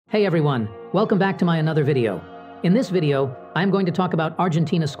Hey everyone, welcome back to my another video. In this video, I'm going to talk about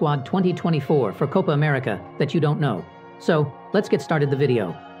Argentina Squad 2024 for Copa America that you don't know. So, let's get started the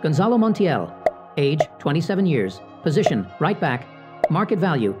video. Gonzalo Montiel, age 27 years, position right back, market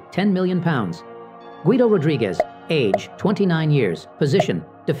value 10 million pounds. Guido Rodriguez, age 29 years, position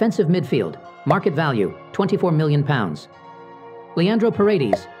defensive midfield, market value 24 million pounds. Leandro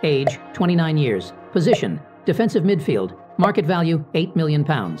Paredes, age 29 years, position defensive midfield, market value 8 million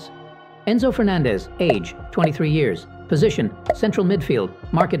pounds. Enzo Fernandez, age 23 years, position central midfield,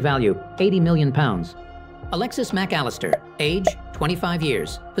 market value 80 million pounds. Alexis McAllister, age 25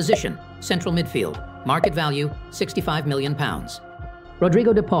 years, position central midfield, market value 65 million pounds.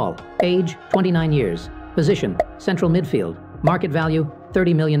 Rodrigo de Paul, age 29 years, position central midfield, market value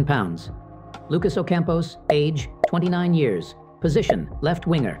 30 million pounds. Lucas Ocampos, age 29 years, position left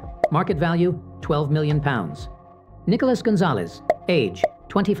winger, market value 12 million pounds. Nicolas Gonzalez, age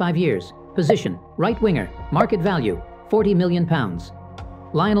 25 years, position right winger, market value 40 million pounds.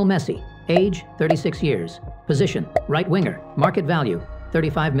 Lionel Messi, age 36 years, position right winger, market value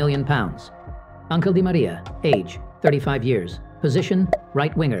 35 million pounds. Angel Di Maria, age 35 years, position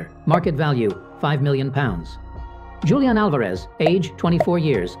right winger, market value 5 million pounds. Julian Alvarez, age 24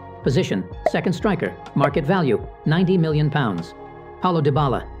 years, position second striker, market value 90 million pounds. Paulo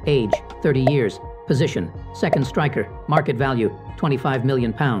Dybala, age 30 years, position second striker, market value 25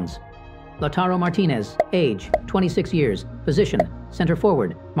 million pounds. Lautaro Martinez, age 26 years, position center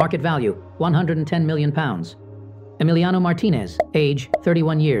forward, market value 110 million pounds. Emiliano Martinez, age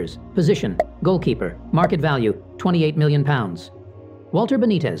 31 years, position goalkeeper, market value 28 million pounds. Walter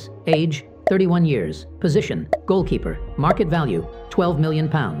Benitez, age 31 years, position goalkeeper, market value 12 million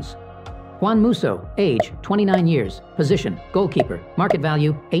pounds. Juan Musso, age 29 years, position goalkeeper, market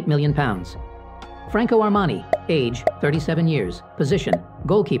value 8 million pounds. Franco Armani, age 37 years, position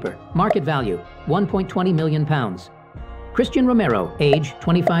goalkeeper, market value 1.20 million pounds. Christian Romero, age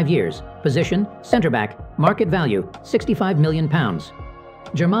 25 years, position center back, market value 65 million pounds.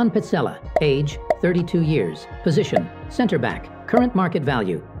 German Pizzella, age 32 years, position center back, current market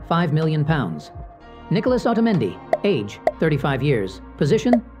value 5 million pounds. Nicolas Otamendi, age 35 years,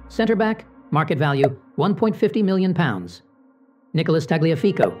 position center back, market value 1.50 million pounds. Nicolas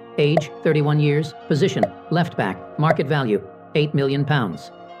Tagliafico, age 31 years, position left back, market value 8 million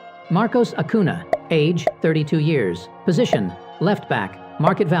pounds. Marcos Acuna, age 32 years, position left back,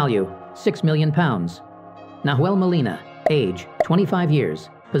 market value 6 million pounds. Nahuel Molina, age 25 years,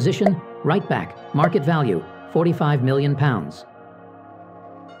 position right back, market value 45 million pounds.